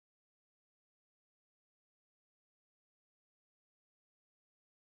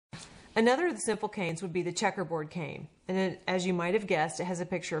Another of the simple canes would be the checkerboard cane. And it, as you might have guessed, it has a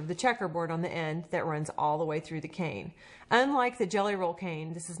picture of the checkerboard on the end that runs all the way through the cane. Unlike the jelly roll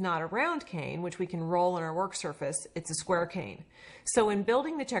cane, this is not a round cane, which we can roll on our work surface. It's a square cane. So in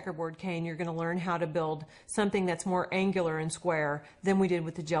building the checkerboard cane, you're going to learn how to build something that's more angular and square than we did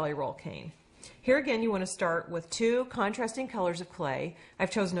with the jelly roll cane. Here again, you want to start with two contrasting colors of clay.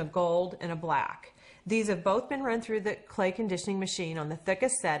 I've chosen a gold and a black. These have both been run through the clay conditioning machine on the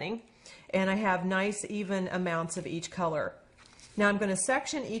thickest setting, and I have nice even amounts of each color. Now I'm going to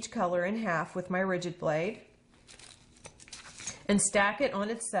section each color in half with my rigid blade and stack it on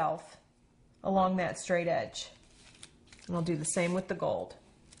itself along that straight edge. And I'll do the same with the gold.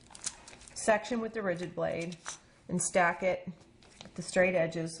 Section with the rigid blade and stack it with the straight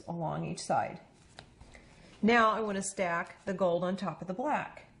edges along each side. Now I want to stack the gold on top of the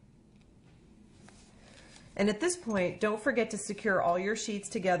black. And at this point, don't forget to secure all your sheets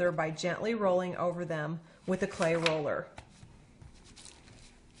together by gently rolling over them with a clay roller.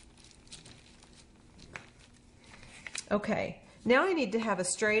 Okay, now I need to have a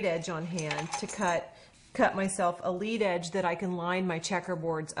straight edge on hand to cut myself a lead edge that I can line my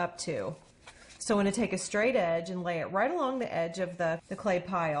checkerboards up to. So I'm going to take a straight edge and lay it right along the edge of the clay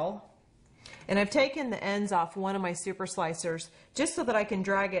pile. And I've taken the ends off one of my super slicers just so that I can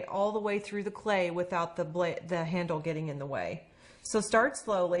drag it all the way through the clay without the handle getting in the way. So start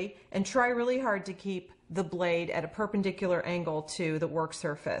slowly and try really hard to keep the blade at a perpendicular angle to the work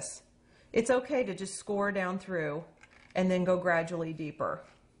surface. It's okay to just score down through and then go gradually deeper.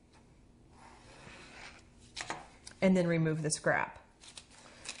 And then remove the scrap.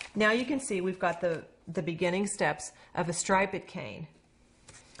 Now you can see we've got the beginning steps of a striped cane.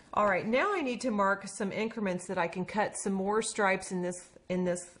 All right, now I need to mark some increments that I can cut some more stripes in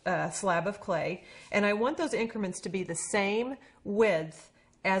this slab of clay, and I want those increments to be the same width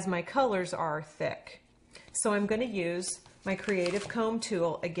as my colors are thick. So I'm going to use my Creative Comb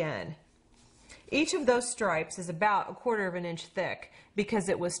tool again. Each of those stripes is about 1/4 of an inch thick because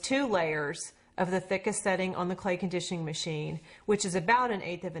it was 2 layers of the thickest setting on the clay conditioning machine, which is about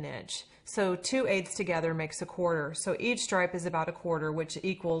 1/8 of an inch. So 2/8 together makes 1/4. So each stripe is about 1/4, which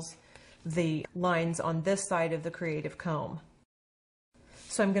equals the lines on this side of the Creative Comb.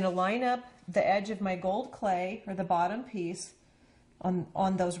 So I'm going to line up the edge of my gold clay, or the bottom piece,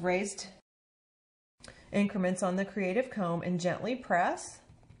 on those raised increments on the Creative Comb and gently press.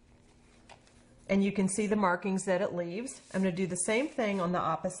 And you can see the markings that it leaves. I'm going to do the same thing on the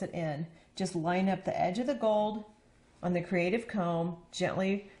opposite end. Just line up the edge of the gold on the Creative Comb,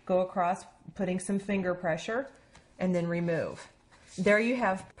 gently go across, putting some finger pressure, and then remove. There you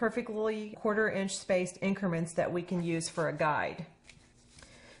have perfectly 1/4 inch spaced increments that we can use for a guide.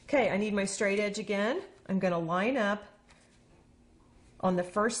 Okay, I need my straight edge again. I'm going to line up on the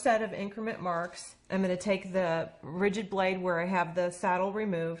first set of increment marks. I'm going to take the rigid blade where I have the saddle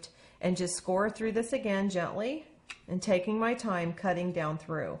removed and just score through this again gently and taking my time cutting down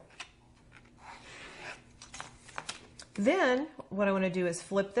through. Then what I want to do is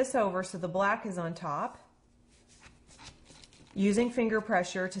flip this over so the black is on top, using finger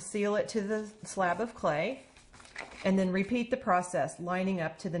pressure to seal it to the slab of clay, and then repeat the process, lining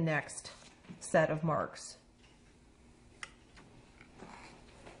up to the next set of marks.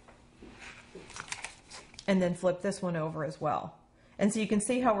 And then flip this one over as well. And so you can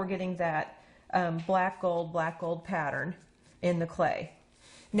see how we're getting that black gold pattern in the clay.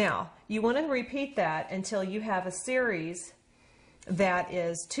 Now, you want to repeat that until you have a series that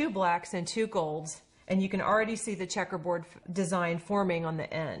is 2 blacks and 2 golds, and you can already see the checkerboard design forming on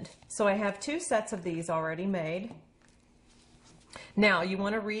the end. So I have 2 sets of these already made. Now, you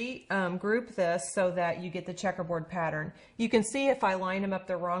want to regroup this so that you get the checkerboard pattern. You can see if I line them up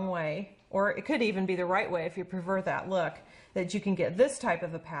the wrong way, or it could even be the right way if you prefer that look, that you can get this type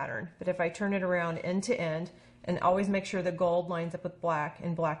of a pattern. But if I turn it around end to end, and always make sure the gold lines up with black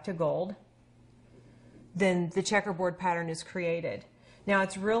and black to gold, then the checkerboard pattern is created. Now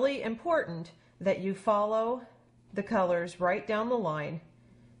it's really important that you follow the colors right down the line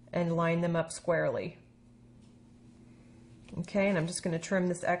and line them up squarely. Okay, and I'm just going to trim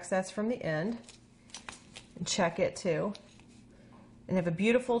this excess from the end and check it too, and have a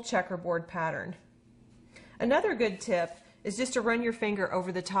beautiful checkerboard pattern. Another good tip is just to run your finger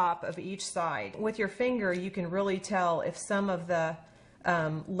over the top of each side. With your finger, you can really tell if some of the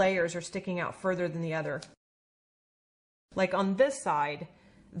layers are sticking out further than the other. Like on this side,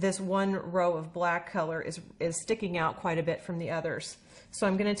 this one row of black color is sticking out quite a bit from the others. So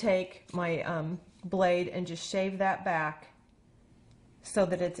I'm going to take my blade and just shave that back so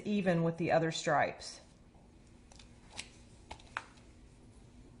that it's even with the other stripes.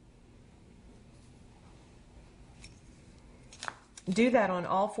 do that on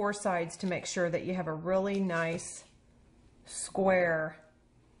all 4 sides to make sure that you have a really nice square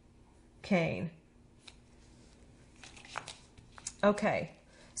cane. Okay,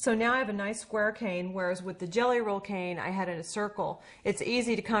 so now I have a nice square cane, whereas with the jelly roll cane I had a circle. It's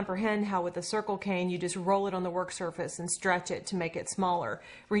easy to comprehend how with a circle cane you just roll it on the work surface and stretch it to make it smaller.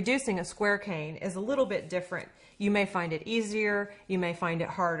 Reducing a square cane is a little bit different. You may find it easier, you may find it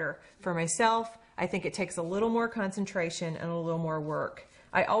harder. For myself, I think it takes a little more concentration and a little more work.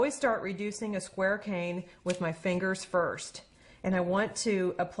 I always start reducing a square cane with my fingers first, and I want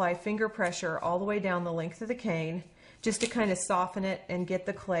to apply finger pressure all the way down the length of the cane just to kind of soften it and get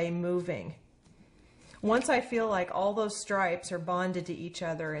the clay moving. Once I feel like all those stripes are bonded to each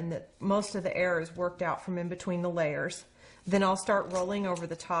other and that most of the air is worked out from in between the layers, then I'll start rolling over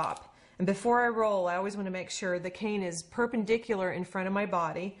the top. And before I roll, I always want to make sure the cane is perpendicular in front of my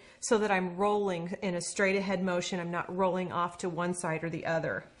body so that I'm rolling in a straight ahead motion. I'm not rolling off to one side or the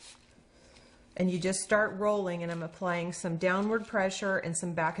other. And you just start rolling, and I'm applying some downward pressure and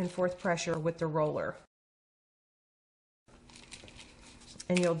some back and forth pressure with the roller.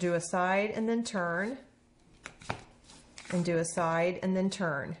 And you'll do a side and then turn, and do a side and then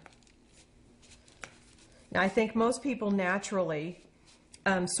turn. Now I think most people naturally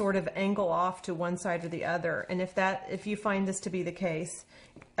sort of angle off to one side or the other, and if you find this to be the case,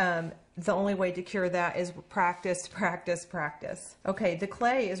 the only way to cure that is practice, practice, practice. Okay, the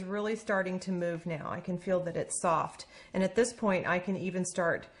clay is really starting to move now. I can feel that it's soft, and at this point I can even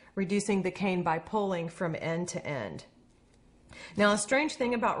start reducing the cane by pulling from end to end. Now, a strange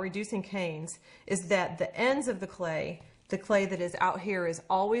thing about reducing canes is that the ends of the clay that is out here is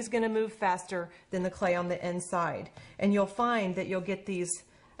always going to move faster than the clay on the inside. And you'll find that you'll get these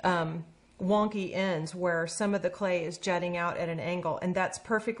wonky ends where some of the clay is jutting out at an angle, and that's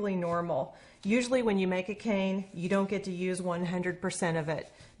perfectly normal. Usually when you make a cane, you don't get to use 100% of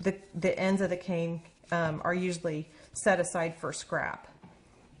it. The ends of the cane are usually set aside for scrap.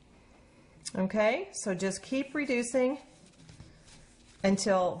 Okay, so just keep reducing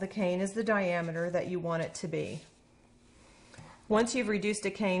until the cane is the diameter that you want it to be. Once you've reduced a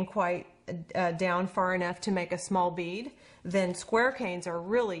cane quite down far enough to make a small bead, then square canes are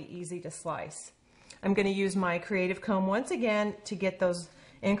really easy to slice. I'm going to use my creative comb once again to get those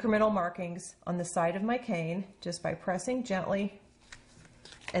incremental markings on the side of my cane just by pressing gently,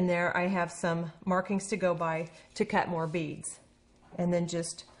 and there I have some markings to go by to cut more beads. And then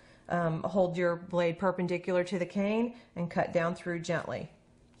just hold your blade perpendicular to the cane and cut down through gently.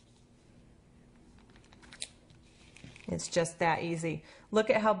 It's just that easy. Look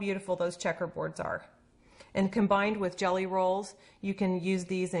at how beautiful those checkerboards are. And combined with jelly rolls, you can use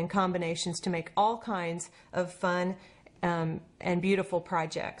these in combinations to make all kinds of fun and beautiful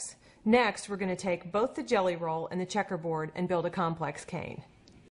projects. Next, we're going to take both the jelly roll and the checkerboard and build a complex cane.